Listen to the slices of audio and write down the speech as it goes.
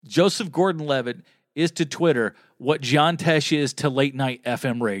Joseph Gordon-Levitt is to Twitter what John Tesh is to late-night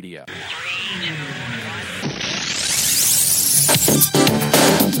FM radio.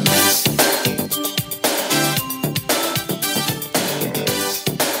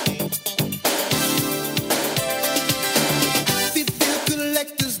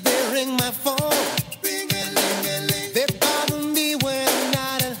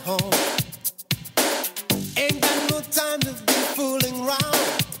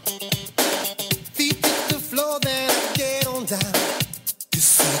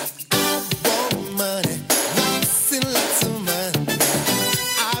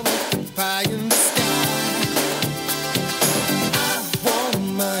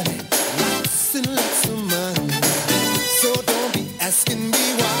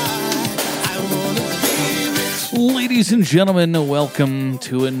 Ladies and gentlemen, welcome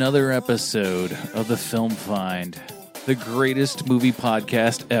to another episode of The Film Find, the greatest movie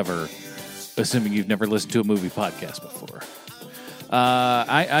podcast ever, assuming you've never listened to a movie podcast before.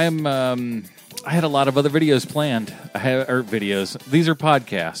 I had a lot of other videos planned. Videos. These are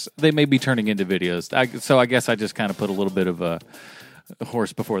podcasts. They may be turning into videos. So I guess I just kind of put a little bit of a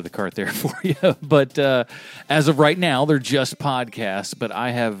horse before the cart there for you. But as of right now, they're just podcasts. But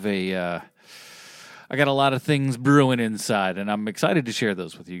I have I got a lot of things brewing inside, and I'm excited to share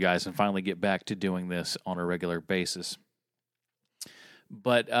those with you guys and finally get back to doing this on a regular basis.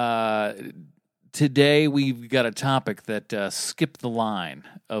 But today we've got a topic that skipped the line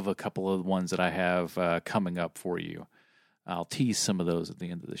of a couple of ones that I have coming up for you. I'll tease some of those at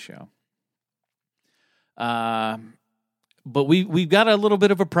the end of the show. But we've got a little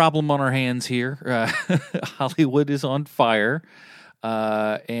bit of a problem on our hands here. Hollywood is on fire,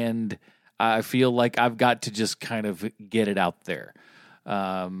 and I feel like I've got to just kind of get it out there.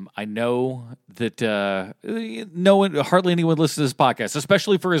 I know that hardly anyone listens to this podcast,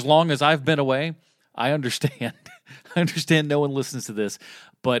 especially for as long as I've been away. I understand. I understand no one listens to this.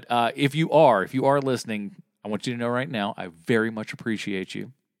 But if you are listening, I want you to know right now, I very much appreciate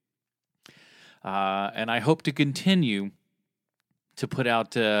you. And I hope to continue to put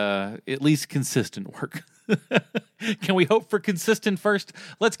out at least consistent work. Can we hope for consistent first?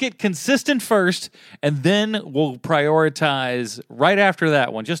 Let's get consistent first, and then we'll prioritize right after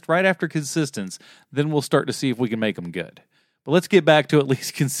that one, just right after consistency. Then we'll start to see if we can make them good. But let's get back to at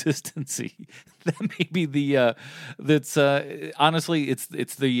least consistency. That may be the honestly, it's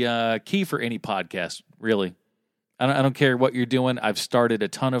the key for any podcast, really. I don't care what you're doing. I've started a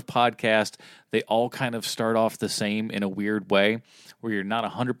ton of podcasts. They all kind of start off the same in a weird way, where you're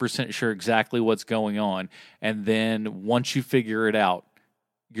not 100% sure exactly what's going on. And then once you figure it out,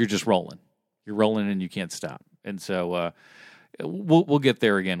 you're just rolling. You're rolling and you can't stop. And so we'll get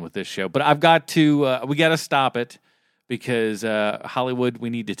there again with this show. But I've got to, we got to stop it because Hollywood,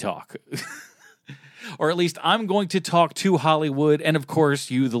 we need to talk. Or at least I'm going to talk to Hollywood. And of course,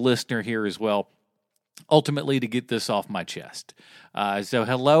 you, the listener here as well. Ultimately, to get this off my chest. So,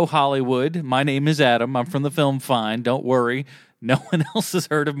 hello, Hollywood. My name is Adam. I'm from the Film Find. Don't worry. No one else has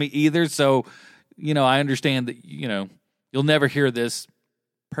heard of me either. So, I understand that, you'll never hear this.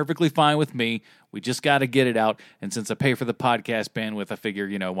 Perfectly fine with me. We just got to get it out. And since I pay for the podcast bandwidth, I figure,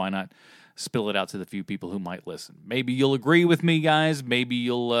 why not spill it out to the few people who might listen? Maybe you'll agree with me, guys. Maybe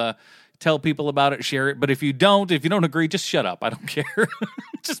you'll tell people about it, share it. But if you don't agree, just shut up. I don't care.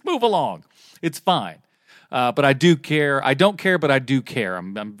 Just move along. It's fine. But I do care. I don't care, but I do care.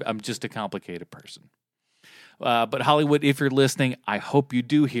 I'm just a complicated person. But Hollywood, if you're listening, I hope you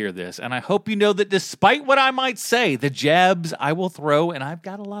do hear this. And I hope you know that despite what I might say, the jabs I will throw, and I've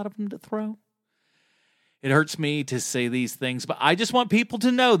got a lot of them to throw, it hurts me to say these things. But I just want people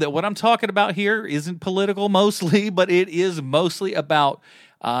to know that what I'm talking about here isn't political mostly, but it is mostly about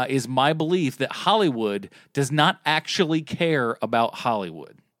is my belief that Hollywood does not actually care about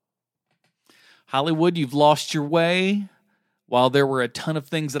Hollywood. Hollywood, you've lost your way. While there were a ton of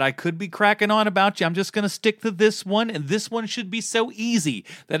things that I could be cracking on about you, I'm just going to stick to this one, and this one should be so easy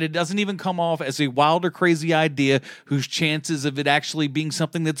that it doesn't even come off as a wild or crazy idea whose chances of it actually being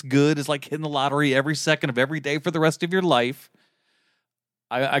something that's good is like hitting the lottery every second of every day for the rest of your life.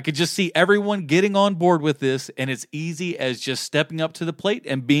 I could just see everyone getting on board with this, and it's easy as just stepping up to the plate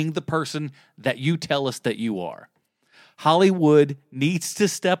and being the person that you tell us that you are. Hollywood needs to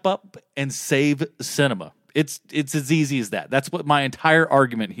step up and save cinema. It's as easy as that. That's what my entire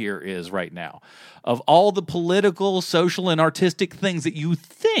argument here is right now. Of all the political, social, and artistic things that you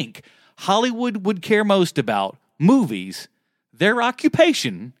think Hollywood would care most about, movies, their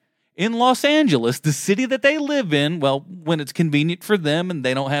occupation, in Los Angeles, the city that they live in, well, when it's convenient for them and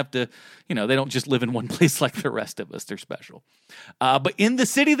they don't have to, they don't just live in one place like the rest of us. They're special. But in the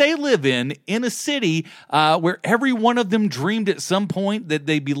city they live in a city where every one of them dreamed at some point that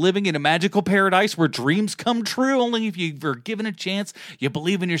they'd be living in a magical paradise where dreams come true only if you were given a chance, you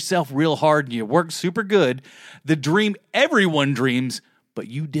believe in yourself real hard, and you work super good. The dream everyone dreams, but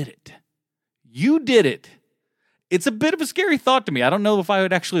you did it. You did it. It's a bit of a scary thought to me. I don't know if I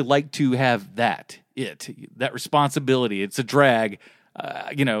would actually like to have that responsibility. It's a drag.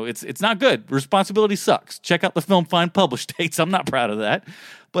 It's not good. Responsibility sucks. Check out the film Find Publish Dates. I'm not proud of that.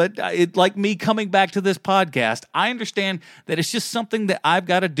 But like me coming back to this podcast, I understand that it's just something that I've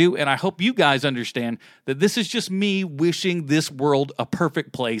got to do, and I hope you guys understand that this is just me wishing this world a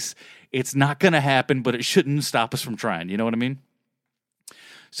perfect place. It's not going to happen, but it shouldn't stop us from trying. You know what I mean?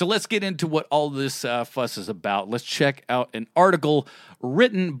 So let's get into what all this fuss is about. Let's check out an article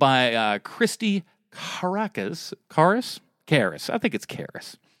written by Christy Karras. I think it's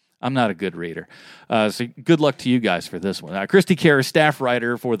Karras. I'm not a good reader. So good luck to you guys for this one. Christy Karras, staff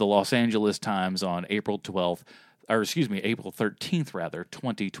writer for the Los Angeles Times on April 13th,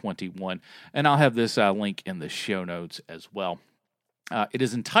 2021. And I'll have this link in the show notes as well. It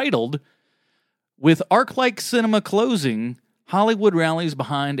is entitled, "With ArcLight Cinema Closing, Hollywood rallies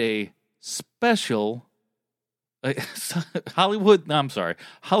behind a special Hollywood,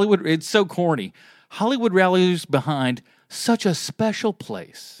 it's so corny. Hollywood rallies behind such a special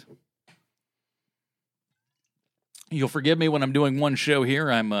place." You'll forgive me when I'm doing one show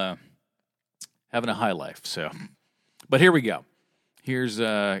here. I'm having a high life, so. But here we go. Here's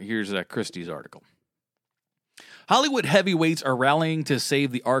Christie's article. Hollywood heavyweights are rallying to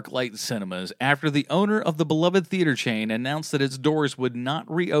save the ArcLight cinemas after the owner of the beloved theater chain announced that its doors would not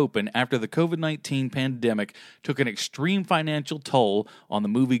reopen after the COVID-19 pandemic took an extreme financial toll on the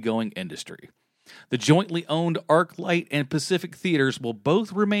movie-going industry. The jointly owned ArcLight and Pacific Theaters will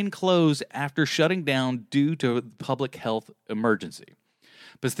both remain closed after shutting down due to public health emergency.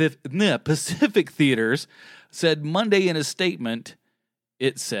 Pacific Theaters said Monday in a statement,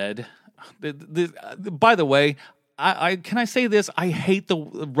 it said, by the way, can I say this? I hate the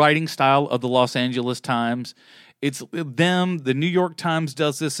writing style of the Los Angeles Times. It's them. The New York Times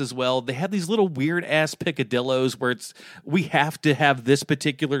does this as well. They have these little weird-ass picadillos where we have to have this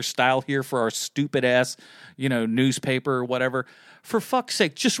particular style here for our stupid-ass, newspaper or whatever. For fuck's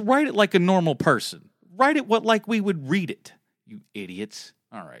sake, just write it like a normal person. Write it like we would read it, you idiots.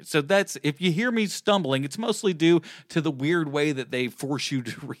 All right, so if you hear me stumbling, it's mostly due to the weird way that they force you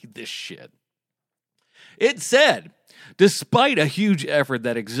to read this shit. It said, despite a huge effort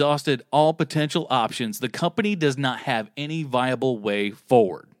that exhausted all potential options, the company does not have any viable way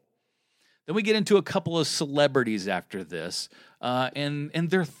forward. Then we get into a couple of celebrities after this, and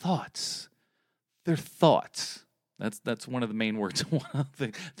their thoughts. Their thoughts. That's one of the main words.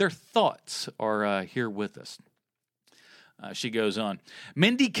 Their thoughts are here with us. She goes on.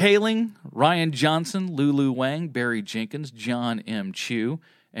 Mindy Kaling, Ryan Johnson, Lulu Wang, Barry Jenkins, John M. Chu,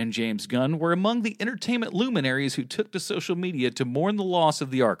 and James Gunn were among the entertainment luminaries who took to social media to mourn the loss of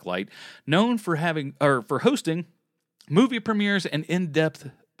the ArcLight, known for hosting movie premieres and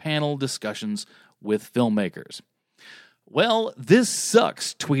in-depth panel discussions with filmmakers. Well, this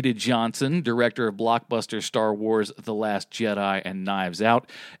sucks, tweeted Johnson, director of blockbuster Star Wars The Last Jedi and Knives Out.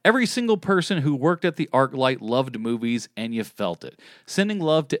 Every single person who worked at the ArcLight loved movies, and you felt it. Sending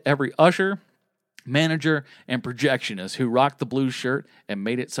love to every usher, manager, and projectionist who rocked the blue shirt and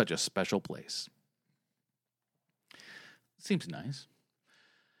made it such a special place. Seems nice.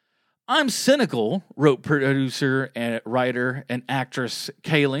 I'm cynical, wrote producer and writer and actress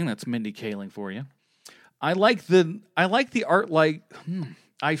Kaling. That's Mindy Kaling for you. I like the ArcLight.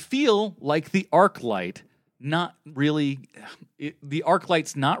 I feel like the ArcLight the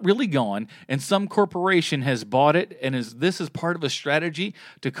ArcLight's not really gone, and some corporation has bought it, and this is part of a strategy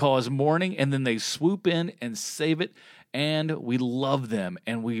to cause mourning, and then they swoop in and save it, and we love them,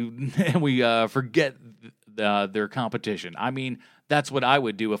 and we forget their competition. I mean, that's what I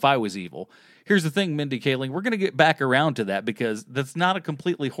would do if I was evil. Here's the thing, Mindy Kaling, we're going to get back around to that because that's not a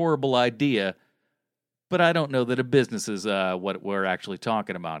completely horrible idea, but I don't know that a business is what we're actually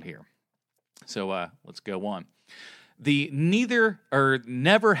talking about here. So let's go on. The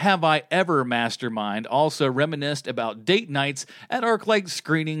Never Have I Ever mastermind also reminisced about date nights at ArcLight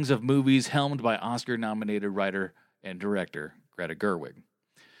screenings of movies helmed by Oscar-nominated writer and director Greta Gerwig.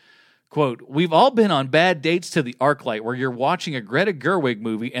 Quote, we've all been on bad dates to the ArcLight where you're watching a Greta Gerwig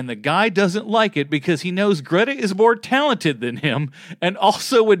movie and the guy doesn't like it because he knows Greta is more talented than him and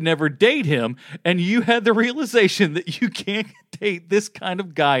also would never date him, and you had the realization that you can't date this kind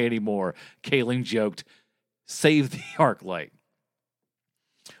of guy anymore, Kaling joked. Save the ArcLight.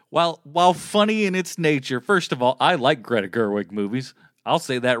 While funny in its nature, first of all, I like Greta Gerwig movies. I'll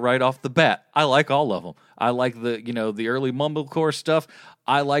say that right off the bat. I like all of them. I like the early mumblecore stuff.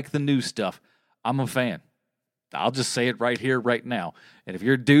 I like the new stuff. I'm a fan. I'll just say it right here, right now. And if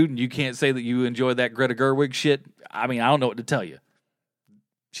you're a dude and you can't say that you enjoy that Greta Gerwig shit, I mean, I don't know what to tell you.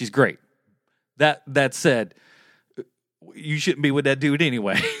 She's great. That said, you shouldn't be with that dude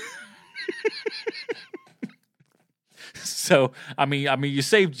anyway. So, I mean, you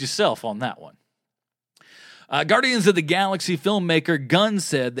saved yourself on that one. Guardians of the Galaxy filmmaker Gunn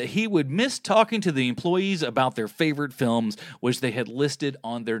said that he would miss talking to the employees about their favorite films, which they had listed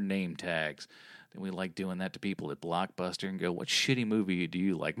on their name tags. And we like doing that to people at Blockbuster and go, what shitty movie do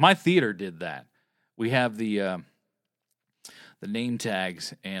you like? My theater did that. We have the name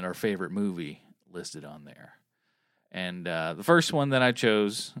tags and our favorite movie listed on there. And the first one that I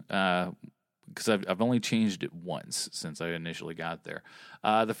chose, because I've only changed it once since I initially got there.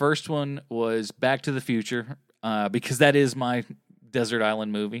 The first one was Back to the Future, because that is my desert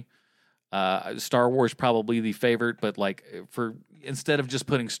island movie. Star Wars probably the favorite, but like instead of just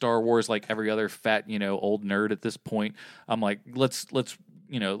putting Star Wars like every other fat old nerd at this point, I'm like let's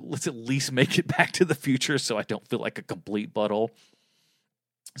at least make it Back to the Future so I don't feel like a complete butthole.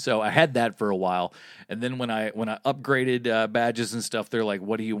 So I had that for a while, and then when I upgraded badges and stuff, they're like,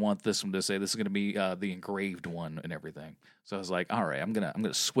 "What do you want this one to say?" This is going to be the engraved one and everything. So I was like, "All right, I'm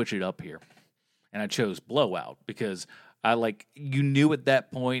gonna switch it up here," and I chose Blowout because I you knew at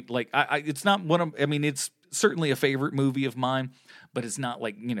that point it's not one of it's certainly a favorite movie of mine, but it's not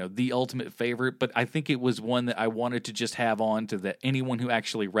the ultimate favorite. But I think it was one that I wanted to just have on to that anyone who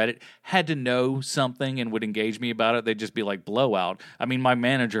actually read it had to know something and would engage me about it. They'd just be like, Blowout. I mean, my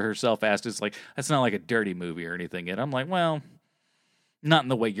manager herself asked, it's like, that's not like a dirty movie or anything. And I'm like, well, not in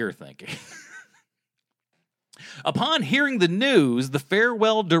the way you're thinking. Upon hearing the news, the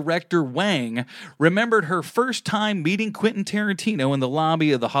farewell director Wang remembered her first time meeting Quentin Tarantino in the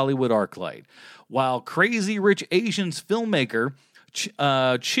lobby of the Hollywood ArcLight, while Crazy Rich Asians filmmaker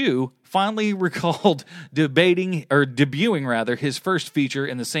Chu finally recalled debuting his first feature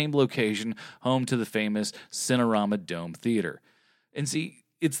in the same location, home to the famous Cinerama Dome Theater. And see,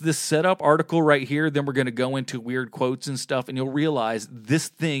 it's this setup article right here. Then we're going to go into weird quotes and stuff, and you'll realize this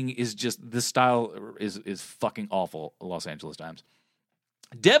thing is this style is fucking awful. Los Angeles Times.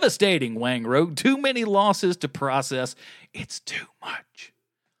 Devastating, Wang wrote. Too many losses to process. It's too much.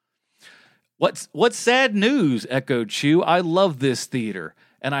 What's sad news? Echoed Chu. I love this theater.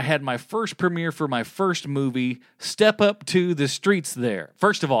 And I had my first premiere for my first movie, Step Up to the Streets there.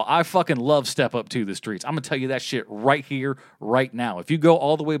 First of all, I fucking love Step Up to the Streets. I'm going to tell you that shit right here, right now. If you go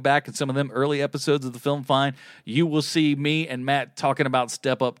all the way back in some of them early episodes of the Film Find, you will see me and Matt talking about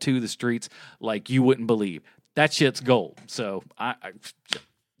Step Up to the Streets like you wouldn't believe. That shit's gold. So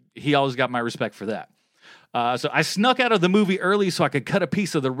he always got my respect for that. So I snuck out of the movie early so I could cut a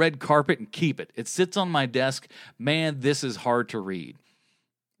piece of the red carpet and keep it. It sits on my desk. Man, this is hard to read.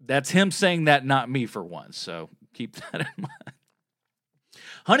 That's him saying that, not me for once. So keep that in mind.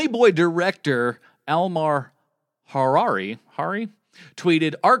 Honey Boy director Almar Harari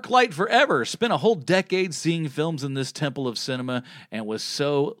tweeted, ArcLight forever. Spent a whole decade seeing films in this temple of cinema and was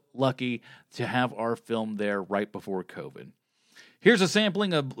so lucky to have our film there right before COVID. Here's a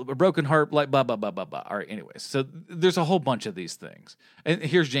sampling of A Broken Heart, like blah, blah, blah, blah, blah. All right, anyways, so there's a whole bunch of these things. And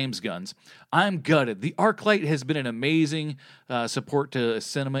here's James Gunn's. I'm gutted. The ArcLight has been an amazing support to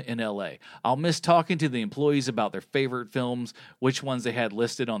cinema in L.A. I'll miss talking to the employees about their favorite films, which ones they had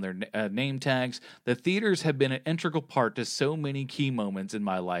listed on their name tags. The theaters have been an integral part to so many key moments in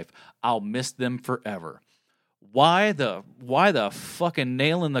my life. I'll miss them forever. Why the fucking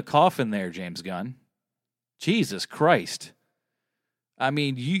nail in the coffin there, James Gunn? Jesus Christ. I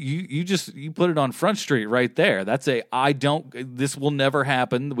mean, you put it on Front Street right there. That's this will never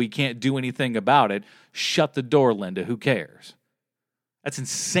happen. We can't do anything about it. Shut the door, Linda. Who cares? That's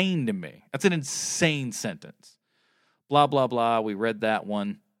insane to me. That's an insane sentence. Blah, blah, blah. We read that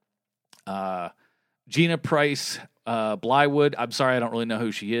one. Gina Price, Blywood. I'm sorry, I don't really know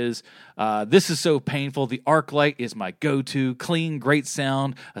who she is. This is so painful. The ArcLight is my go-to. Clean, great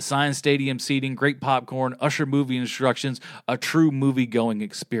sound, assigned stadium seating, great popcorn, Usher movie instructions, a true movie-going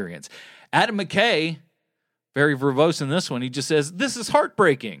experience. Adam McKay, very verbose in this one, he just says, this is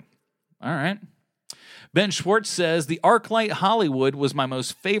heartbreaking. All right. Ben Schwartz says, the ArcLight Hollywood was my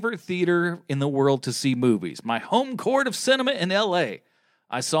most favorite theater in the world to see movies. My home court of cinema in L.A.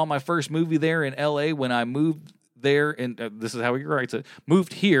 I saw my first movie there in L.A. when I moved there, and this is how he writes it,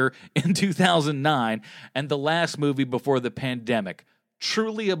 moved here in 2009, and the last movie before the pandemic.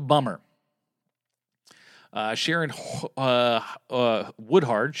 Truly a bummer. Sharon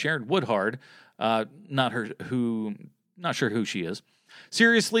Woodhard, not sure who she is.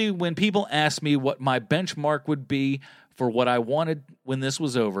 Seriously, when people ask me what my benchmark would be for what I wanted when this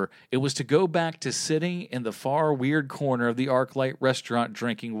was over, it was to go back to sitting in the far weird corner of the ArcLight restaurant,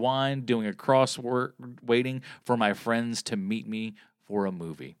 drinking wine, doing a crossword, waiting for my friends to meet me for a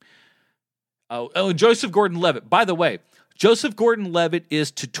movie. Oh, Joseph Gordon-Levitt. By the way, Joseph Gordon-Levitt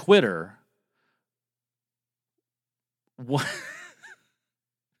is to Twitter what?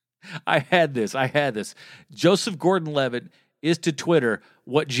 I had this. Joseph Gordon-Levitt is to Twitter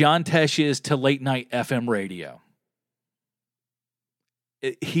what John Tesh is to late night FM radio.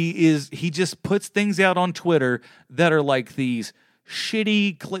 He just puts things out on Twitter that are like these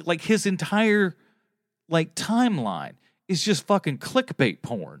shitty, like his entire like timeline is just fucking clickbait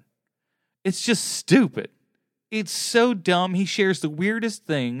porn. It's just stupid. It's so dumb. He shares the weirdest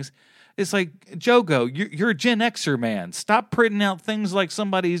things. It's like, Jogo, you're a Gen Xer, man. Stop printing out things like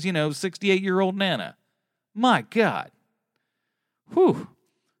somebody's, 68-year-old Nana. My God. Whew.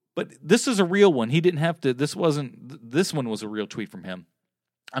 But this is a real one. He didn't have to, this one was a real tweet from him.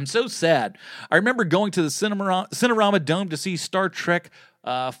 I'm so sad. I remember going to the Cinerama Dome to see Star Trek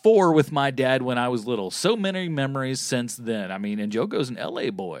 4 with my dad when I was little. So many memories since then. I mean, and Jogo's an LA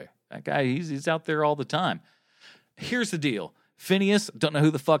boy. That guy, he's out there all the time. Here's the deal. Phineas, don't know who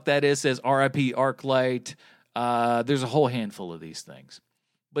the fuck that is, says RIP ArcLight. There's a whole handful of these things.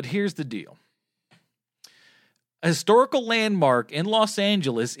 But here's the deal. A historical landmark in Los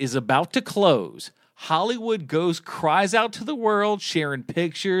Angeles is about to close. Hollywood cries out to the world, sharing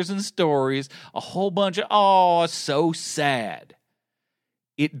pictures and stories. A whole bunch of, so sad.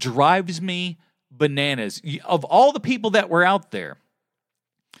 It drives me bananas. Of all the people that were out there,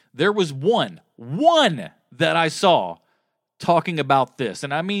 there was one that I saw talking about this.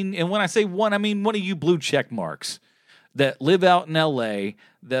 And when I say one, I mean one of you blue check marks that live out in LA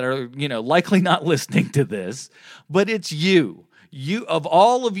that are, likely not listening to this, but it's you. You, of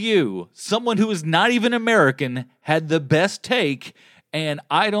all of you, someone who is not even American had the best take, and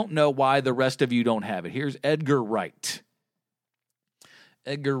I don't know why the rest of you don't have it. Here's Edgar Wright.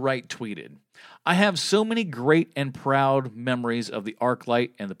 Edgar Wright tweeted, I have so many great and proud memories of the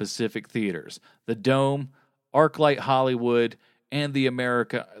ArcLight and the Pacific Theaters, the Dome, ArcLight Hollywood, and the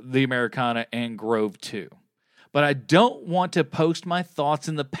Americana and Grove 2. But I don't want to post my thoughts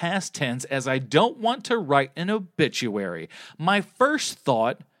in the past tense as I don't want to write an obituary. My first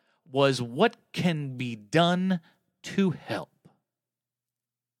thought was what can be done to help.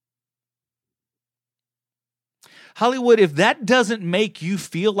 Hollywood, if that doesn't make you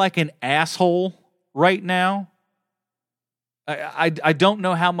feel like an asshole right now, I don't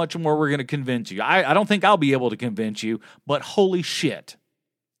know how much more we're going to convince you. I don't think I'll be able to convince you, but holy shit.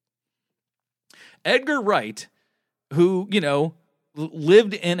 Edgar Wright, who,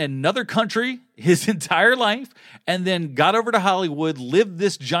 lived in another country his entire life and then got over to Hollywood, lived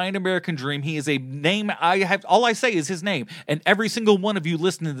this giant American dream. He is a name. All I say is his name. And every single one of you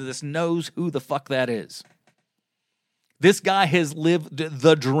listening to this knows who the fuck that is. This guy has lived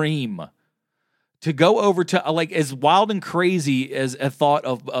the dream. To go over to, as wild and crazy as a thought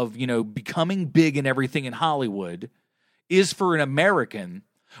of becoming big and everything in Hollywood is for an American,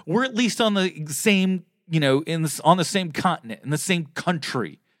 we're at least on the same, on the same continent, in the same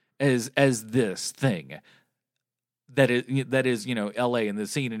country as this thing that is, LA and the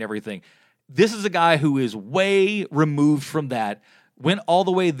scene and everything. This is a guy who is way removed from that, went all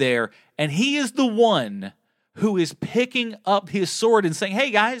the way there, and he is the one who is picking up his sword and saying,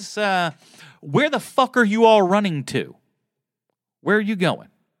 hey guys, where the fuck are you all running to? Where are you going?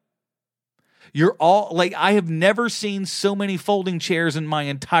 You're all, I have never seen so many folding chairs in my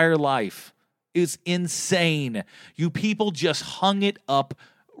entire life. It's insane. You people just hung it up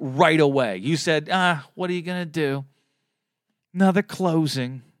right away. You said, what are you going to do? Another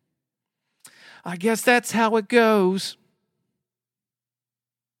closing. I guess that's how it goes.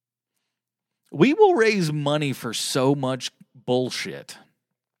 We will raise money for so much bullshit.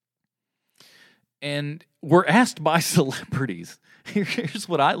 And we're asked by celebrities. Here's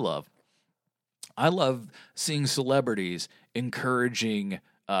what I love. I love seeing celebrities encouraging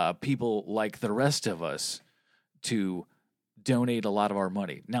people like the rest of us to donate a lot of our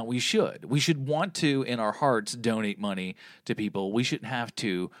money. Now, we should. We should want to, in our hearts, donate money to people. We shouldn't have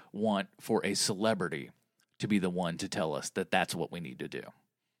to want for a celebrity to be the one to tell us that that's what we need to do.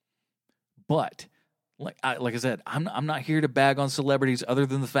 But like I said, I'm not here to bag on celebrities other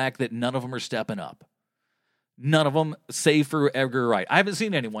than the fact that none of them are stepping up. None of them, save for Edgar Wright. I haven't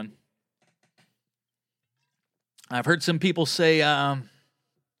seen anyone. I've heard some people say, I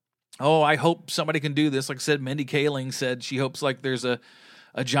hope somebody can do this. Like I said, Mindy Kaling said she hopes like there's a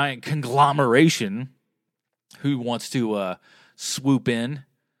giant conglomeration who wants to swoop in,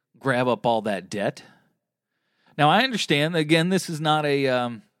 grab up all that debt. Now, I understand, again, this is not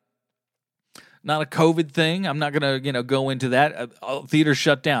a COVID thing. I'm not going to, go into that. Theater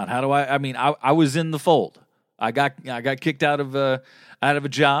shut down. How do I was in the fold. I got kicked out of a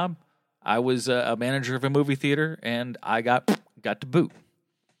job. I was a manager of a movie theater, and I got to boot.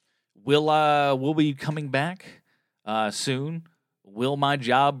 We'll be coming back soon. Will my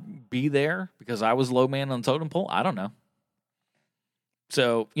job be there because I was low man on the totem pole? I don't know.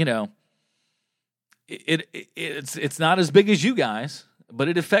 So, it's not as big as you guys, but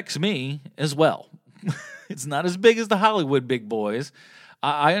it affects me as well. It's not as big as the Hollywood big boys.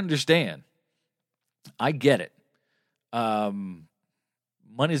 I understand. I get it.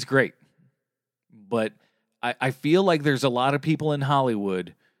 Money's great. But I feel like there's a lot of people in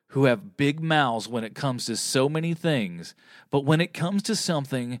Hollywood who have big mouths when it comes to so many things. But when it comes to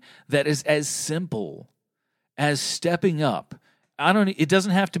something that is as simple as stepping up, it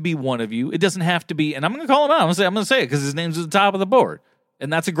doesn't have to be one of you. It doesn't have to be, and I'm going to call him out. I'm going to say it because his name's at the top of the board.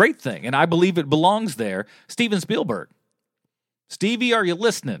 And that's a great thing. And I believe it belongs there. Steven Spielberg. Stevie, are you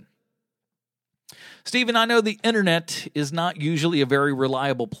listening? Steven, I know the internet is not usually a very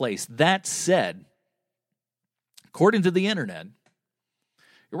reliable place. That said, according to the internet,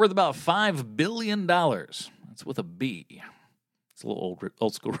 you're worth about $5 billion. That's with a B. It's a little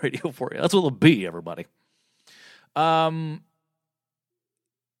old school radio for you. That's with a B, everybody.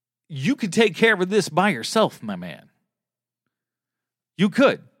 You could take care of this by yourself, my man. You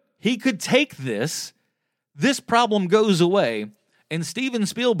could. He could take this. This problem goes away, and Steven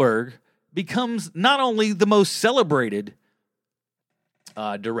Spielberg becomes not only the most celebrated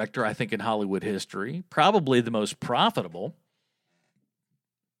director, I think, in Hollywood history, probably the most profitable.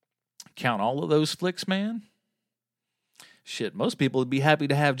 Count all of those flicks, man. Shit, most people would be happy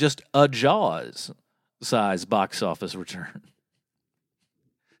to have just a Jaws-size box office return.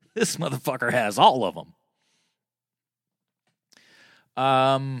 This motherfucker has all of them.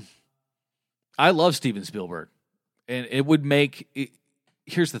 I love Steven Spielberg, and it would make it.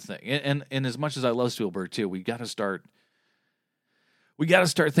 Here's the thing, and as much as I love Spielberg too, we got to start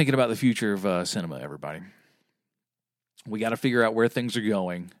thinking about the future of cinema. Everybody, we got to figure out where things are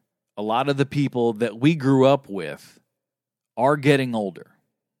going. A lot of the people that we grew up with are getting older.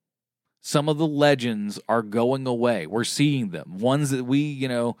 Some of the legends are going away. We're seeing them. Ones that we,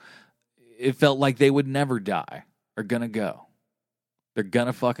 it felt like they would never die are gonna go. They're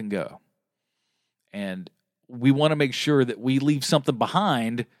gonna fucking go, and we want to make sure that we leave something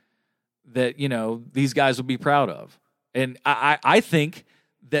behind that, these guys will be proud of. And I think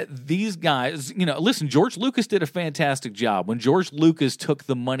that these guys, listen, George Lucas did a fantastic job. When George Lucas took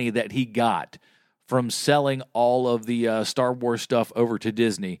the money that he got from selling all of the Star Wars stuff over to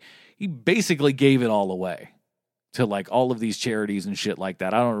Disney, he basically gave it all away to like all of these charities and shit like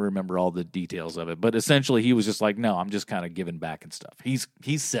that. I don't remember all the details of it, but essentially he was just like, no, I'm just kind of giving back and stuff. He's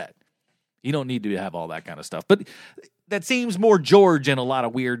set. You don't need to have all that kind of stuff. But that seems more George in a lot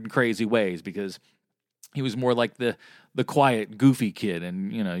of weird and crazy ways because he was more like the quiet, goofy kid.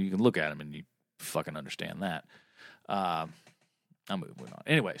 And, you can look at him and you fucking understand that. I'm moving on.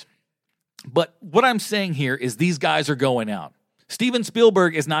 Anyways, but what I'm saying here is these guys are going out. Steven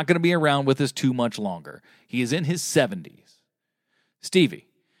Spielberg is not going to be around with us too much longer. He is in his 70s. Stevie,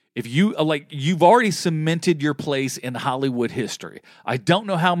 if you've already cemented your place in Hollywood history. I don't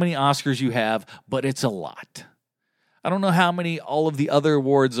know how many Oscars you have, but it's a lot. I don't know how many all of the other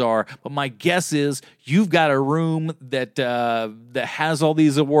awards are, but my guess is you've got a room that has all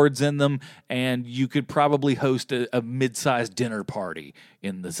these awards in them, and you could probably host a mid-sized dinner party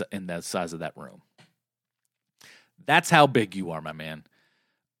in that size of that room. That's how big you are, my man.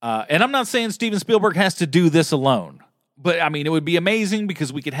 And I'm not saying Steven Spielberg has to do this alone. But, it would be amazing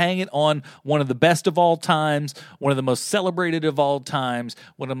because we could hang it on one of the best of all times, one of the most celebrated of all times,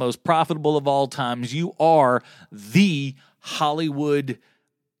 one of the most profitable of all times. You are the Hollywood,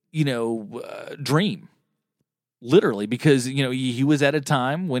 dream. Literally, because, he was at a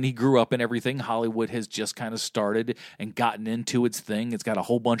time when he grew up and everything. Hollywood has just kind of started and gotten into its thing. It's got a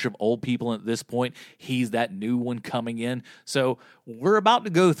whole bunch of old people at this point. He's that new one coming in. So we're about to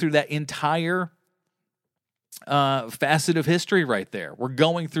go through that entire facet of history right there. We're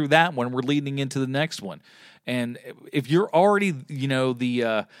going through that one. We're leading into the next one. And if you're already,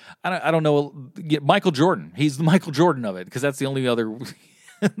 I don't know, Michael Jordan, he's the Michael Jordan of it, because that's the only other.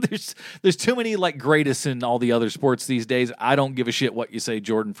 there's too many like greatest in all the other sports these days. I don't give a shit what you say.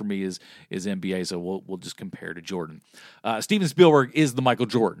 Jordan for me is NBA, so we'll just compare to Jordan. Steven Spielberg is the Michael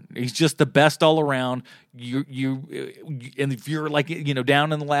Jordan. He's just the best all around. And if you're like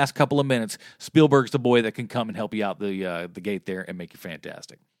down in the last couple of minutes, Spielberg's the boy that can come and help you out the gate there and make you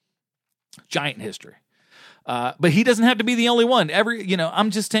fantastic. Giant history. But he doesn't have to be the only one. I'm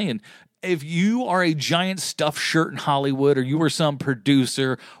just saying, if you are a giant stuffed shirt in Hollywood, or you are some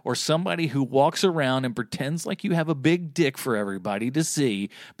producer or somebody who walks around and pretends like you have a big dick for everybody to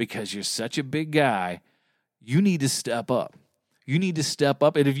see because you're such a big guy, you need to step up. You need to step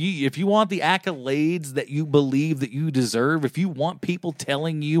up. And if you want the accolades that you believe that you deserve, if you want people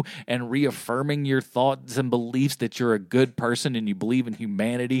telling you and reaffirming your thoughts and beliefs that you're a good person and you believe in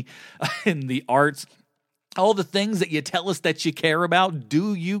humanity and the arts, all the things that you tell us that you care about,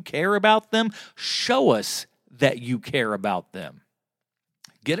 do you care about them? Show us that you care about them.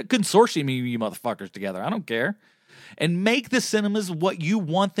 Get a consortium of you motherfuckers together. I don't care. And make the cinemas what you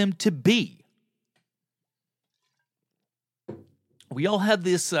want them to be. We all have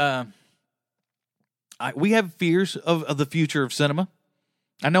this, we have fears of the future of cinema.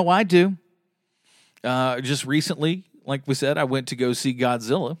 I know I do. Just recently, like we said, I went to go see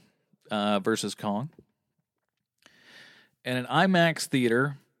Godzilla versus Kong. In an IMAX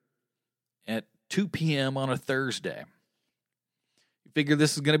theater at 2 p.m. on a Thursday. You figure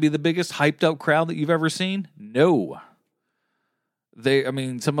this is going to be the biggest hyped up crowd that you've ever seen? No.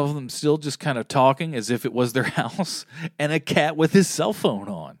 Some of them still just kind of talking as if it was their house, and a cat with his cell phone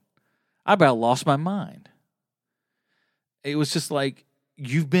on. I about lost my mind. It was just like,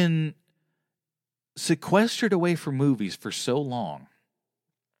 you've been sequestered away from movies for so long,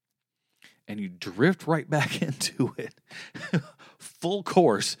 and you drift right back into it, full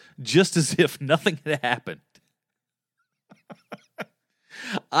course, just as if nothing had happened.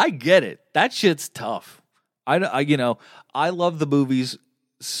 I get it. That shit's tough. I love the movies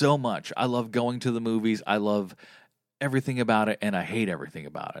so much. I love going to the movies. I love everything about it, and I hate everything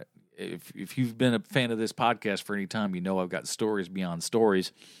about it. If you've been a fan of this podcast for any time, you know I've got stories beyond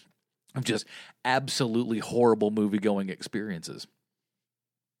stories of just absolutely horrible movie-going experiences.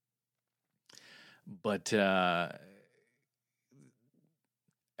 But I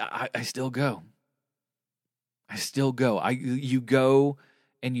still go. You go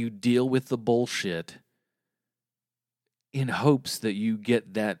and you deal with the bullshit in hopes that you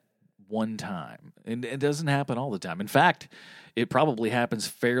get that one time. And it doesn't happen all the time. In fact, it probably happens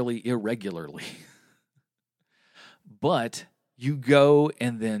fairly irregularly. But you go,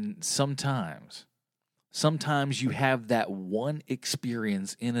 and then sometimes you have that one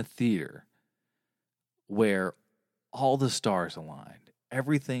experience in a theater where all the stars aligned.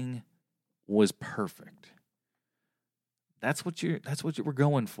 Everything was perfect. That's what you were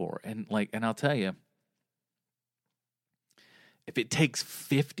going for. And I'll tell you, if it takes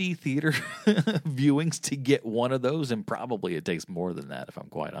 50 theater viewings to get one of those, and probably it takes more than that if I'm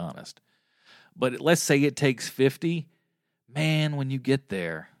quite honest. But let's say it takes 50, man, when you get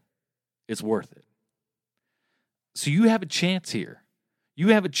there, it's worth it. So you have a chance here. You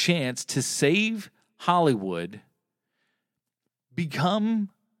have a chance to save Hollywood, become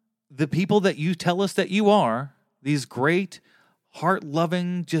the people that you tell us that you are, these great,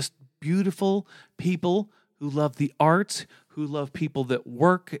 heart-loving, just beautiful people who love the arts, who love people that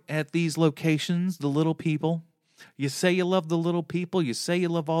work at these locations, the little people. You say you love the little people. You say you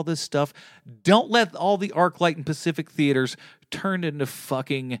love all this stuff. Don't let all the ArcLight and Pacific theaters turn into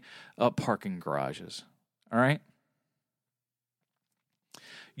fucking parking garages. All right?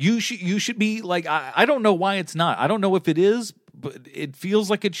 You should be like, I don't know why it's not. I don't know if it is, but it feels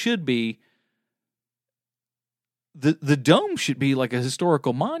like it should be. The dome should be like a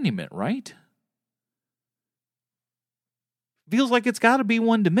historical monument, right? Feels like it's got to be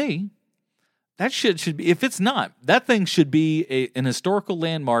one to me. That shit should be, if it's not, that thing should be an historical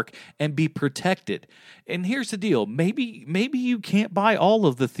landmark and be protected. And here's the deal. Maybe you can't buy all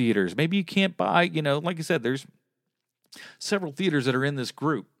of the theaters. Maybe you can't buy, like I said, there's several theaters that are in this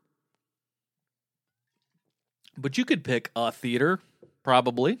group. But you could pick a theater,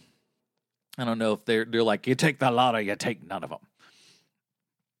 probably. I don't know if they're like, you take the lot or you take none of them.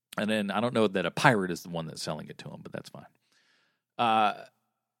 And then I don't know that a pirate is the one that's selling it to them, but that's fine.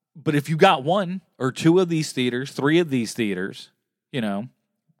 But if you got one or two of these theaters, three of these theaters,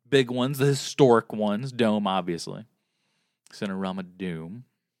 big ones, the historic ones, Dome, obviously, Cinerama Dome,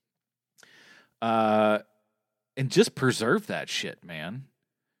 and just preserve that shit, man.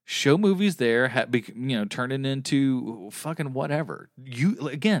 Show movies there, turn it into fucking whatever.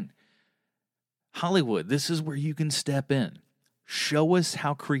 Again, Hollywood, this is where you can step in. Show us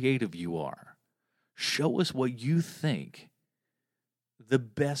how creative you are. Show us what you think the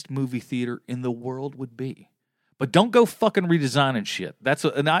best movie theater in the world would be. But don't go fucking redesigning shit.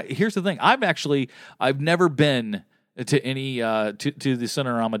 Here's the thing. I've never been to any to the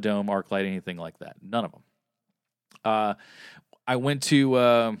Cinerama Dome, ArcLight, anything like that. None of them. I went to.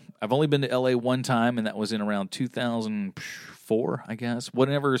 I've only been to LA one time, and that was in around 2004, I guess.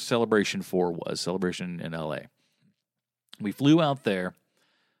 Whatever Celebration 4 was, Celebration in LA. We flew out there.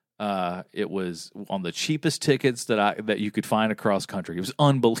 It was on the cheapest tickets that you could find across country. It was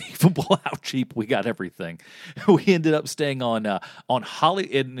unbelievable how cheap we got everything. We ended up staying on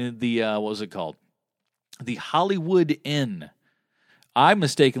in the what was it called? The Hollywood Inn. I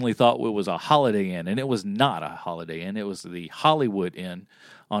mistakenly thought it was a Holiday Inn, and it was not a Holiday Inn. It was the Hollywood Inn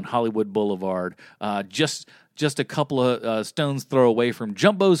on Hollywood Boulevard, just a couple of stones throw away from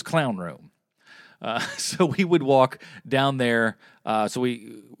Jumbo's Clown Room. So we would walk down there. So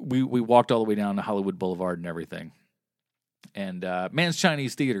we walked all the way down to Hollywood Boulevard and everything. And Man's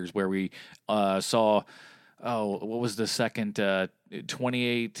Chinese Theaters, where we saw, what was the second,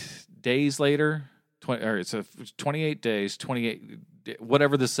 28 days later? It's 28 days, 28,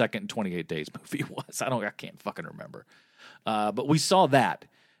 whatever the second 28 days movie was. I can't fucking remember. But we saw that.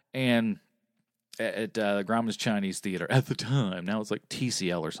 And at Grauman's Chinese Theater at the time. Now it's like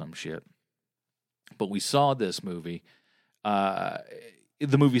TCL or some shit. But we saw this movie.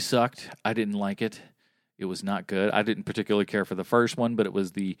 The movie sucked. I didn't like it. It was not good. I didn't particularly care for the first one, but it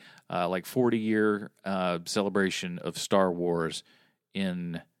was the 40-year celebration of Star Wars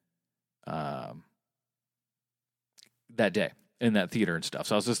in that day, in that theater and stuff.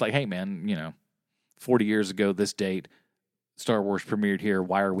 So I was just like, hey, man, 40 years ago, this date, Star Wars premiered here.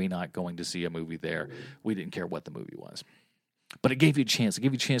 Why are we not going to see a movie there? We didn't care what the movie was. But it gave you a chance. It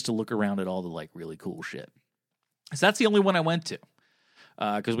gave you a chance to look around at all the really cool shit. So that's the only one I went to,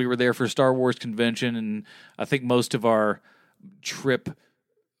 because we were there for Star Wars convention, and I think most of our trip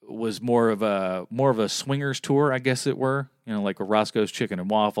was more of a swingers tour, I guess it were. Like a Roscoe's Chicken and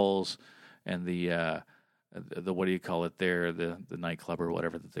Waffles, and the what do you call it there, the nightclub or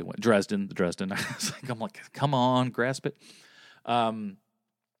whatever that they went, Dresden. I'm like, come on, grasp it.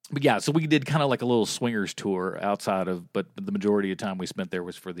 But yeah, so we did kind of like a little swingers tour outside of, but the majority of time we spent there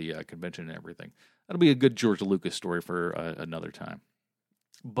was for the convention and everything. That'll be a good George Lucas story for another time.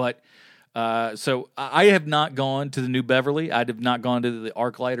 But so I have not gone to the New Beverly. I have not gone to the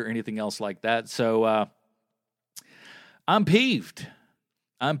ArcLight or anything else like that. So I'm peeved.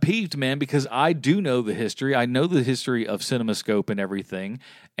 I'm peeved, man, because I do know the history. I know the history of CinemaScope and everything,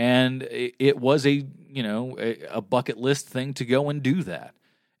 and it was a bucket list thing to go and do that.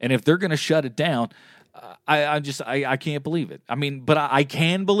 And if they're going to shut it down, I can't believe it. I mean, but I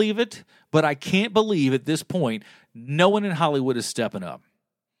can believe it, but I can't believe at this point no one in Hollywood is stepping up.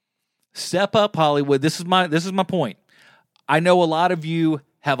 Step up, Hollywood. This is my point. I know a lot of you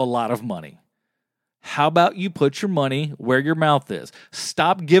have a lot of money. How about you put your money where your mouth is?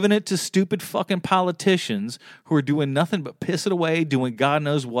 Stop giving it to stupid fucking politicians who are doing nothing but piss it away, doing God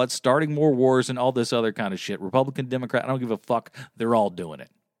knows what, starting more wars and all this other kind of shit. Republican, Democrat, I don't give a fuck. They're all doing it.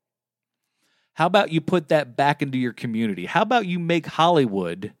 How about you put that back into your community? How about you make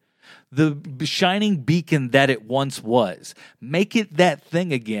Hollywood the shining beacon that it once was? Make it that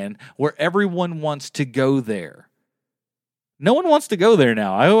thing again where everyone wants to go there. No one wants to go there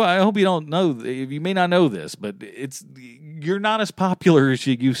now. I hope you don't know. You may not know this, but you're not as popular as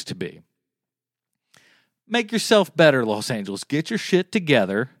you used to be. Make yourself better, Los Angeles. Get your shit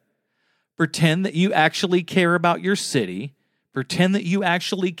together. Pretend that you actually care about your city. Pretend that you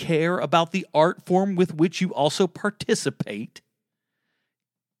actually care about the art form with which you also participate.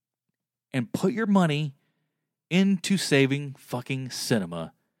 And put your money into saving fucking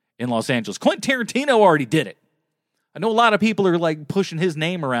cinema in Los Angeles. Quentin Tarantino already did it. I know a lot of people are like pushing his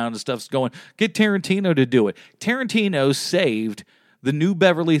name around and stuff, going, get Tarantino to do it. Tarantino saved the New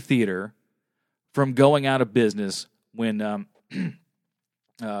Beverly Theater from going out of business when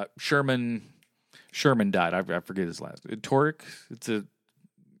Sherman died. I forget his last name. Torek? It's a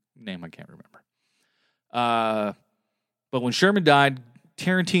name I can't remember. But when Sherman died,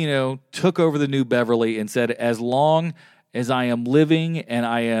 Tarantino took over the New Beverly and said, as long as I am living and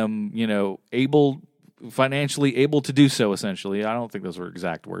I am, financially able to do so, essentially. I don't think those were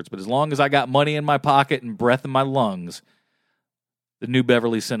exact words, but as long as I got money in my pocket and breath in my lungs, the New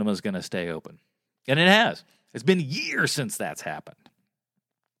Beverly Cinema is going to stay open. And it has. It's been years since that's happened.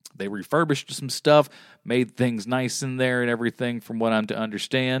 They refurbished some stuff, made things nice in there and everything from what I'm to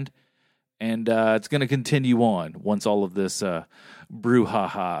understand. And it's going to continue on once all of this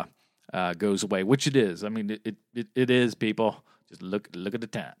brouhaha goes away, which it is. I mean, it is, people. Just look at the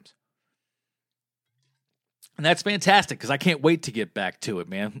times. And that's fantastic because I can't wait to get back to it,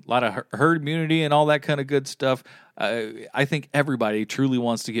 man. A lot of herd immunity and all that kind of good stuff. I think everybody truly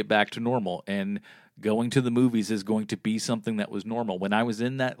wants to get back to normal, and going to the movies is going to be something that was normal. When I was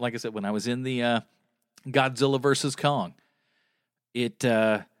in that, like I said, when I was in the Godzilla versus Kong, it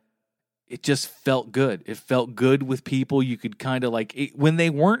just felt good. It felt good with people. You could kind of when they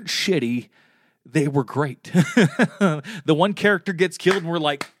weren't shitty, they were great. The one character gets killed and we're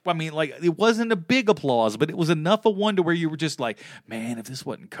like, it wasn't a big applause, but it was enough of one to where you were just like, man, if this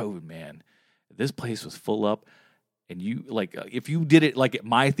wasn't COVID, man, if this place was full up and you if you did it like at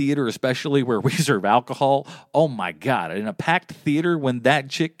my theater, especially where we serve alcohol, oh my God, in a packed theater when that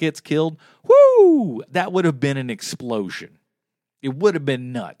chick gets killed, whoo, that would have been an explosion. It would have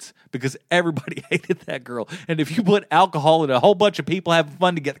been nuts because everybody hated that girl. And if you put alcohol and a whole bunch of people having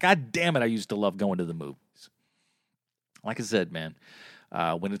fun together, God damn it, I used to love going to the movies. Like I said, man,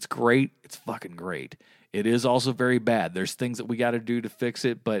 when it's great, it's fucking great. It is also very bad. There's things that we got to do to fix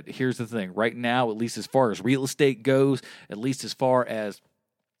it. But here's the thing. Right now, at least as far as real estate goes, at least as far as,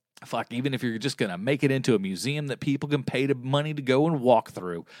 even if you're just going to make it into a museum that people can pay money to go and walk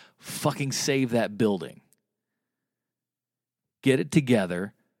through, fucking save that building. Get it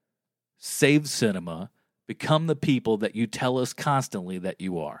together, save cinema, become the people that you tell us constantly that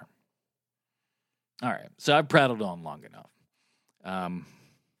you are. All right, so I've prattled on long enough.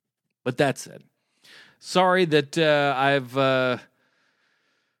 But that said, sorry that I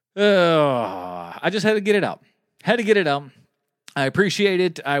just had to get it out. I appreciate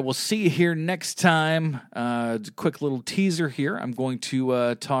it. I will see you here next time. Quick little teaser here. I'm going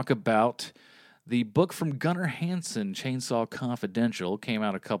to talk about the book from Gunnar Hansen, Chainsaw Confidential, came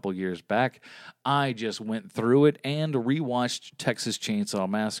out a couple years back. I just went through it and rewatched Texas Chainsaw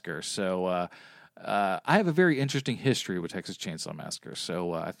Massacre. So I have a very interesting history with Texas Chainsaw Massacre.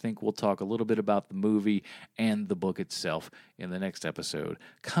 So I think we'll talk a little bit about the movie and the book itself in the next episode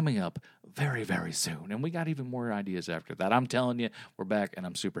coming up very, very soon. And we got even more ideas after that. I'm telling you, we're back, and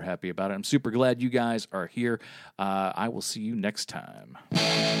I'm super happy about it. I'm super glad you guys are here. I will see you next time.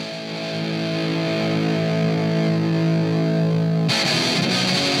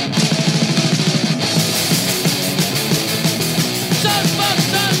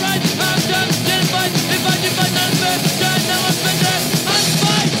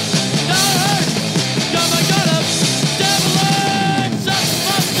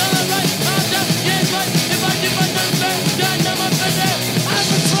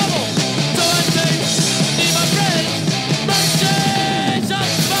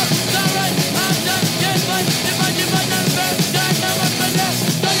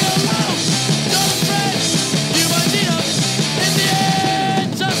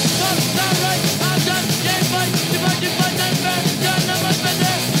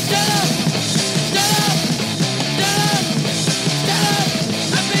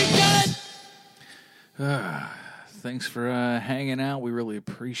 Thanks for hanging out. We really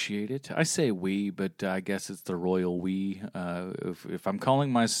appreciate it. I say we, but I guess it's the royal we. If I'm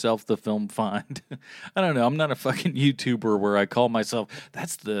calling myself the Film Find, I don't know. I'm not a fucking YouTuber where I call myself.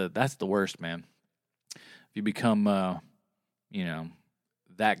 That's the worst, man. If you become, that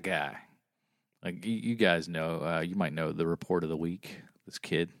guy. Like you guys know, you might know the report of the week. This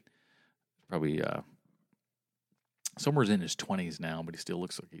kid, probably somewhere's in his 20s now, but he still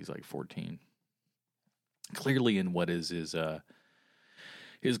looks like he's like 14. Clearly in what is his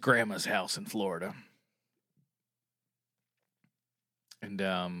grandma's house in Florida. And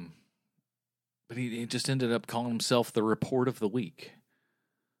but he just ended up calling himself the report of the week.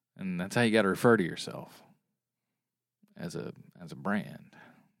 And that's how you got to refer to yourself as a brand.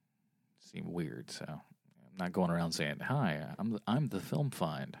 Seemed weird, so I'm not going around saying, "Hi, I'm the Film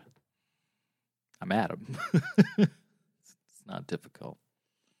Find. I'm Adam." It's not difficult.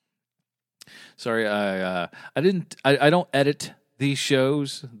 Sorry, I don't edit these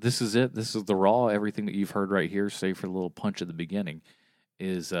shows. This is it. This is the raw. Everything that you've heard right here, save for the little punch at the beginning,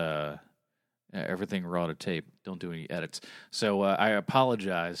 is everything raw to tape. Don't do any edits. So I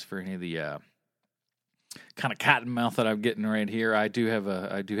apologize for any of the kind of cat and mouth that I'm getting right here. I do have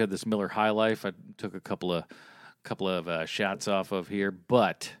this Miller High Life. I took a couple of shots off of here,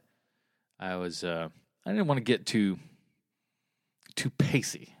 but I didn't want to get too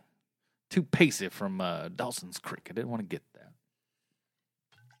pacey. Too pacey from Dawson's Creek. I didn't want to get that.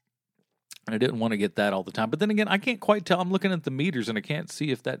 And I didn't want to get that all the time. But then again, I can't quite tell. I'm looking at the meters and I can't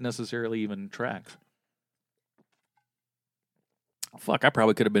see if that necessarily even tracks. Fuck, I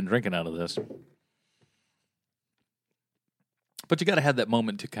probably could have been drinking out of this. But you got to have that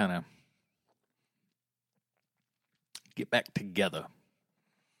moment to kind of get back together.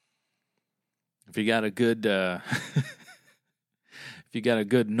 If you got a good if you got a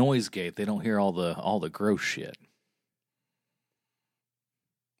good noise gate, they don't hear all the gross shit.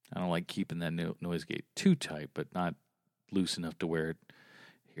 I don't like keeping that noise gate too tight, but not loose enough to where it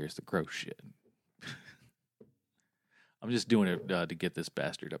hears the gross shit. I'm just doing it to get this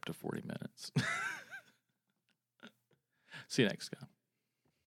bastard up to 40 minutes. See you next time.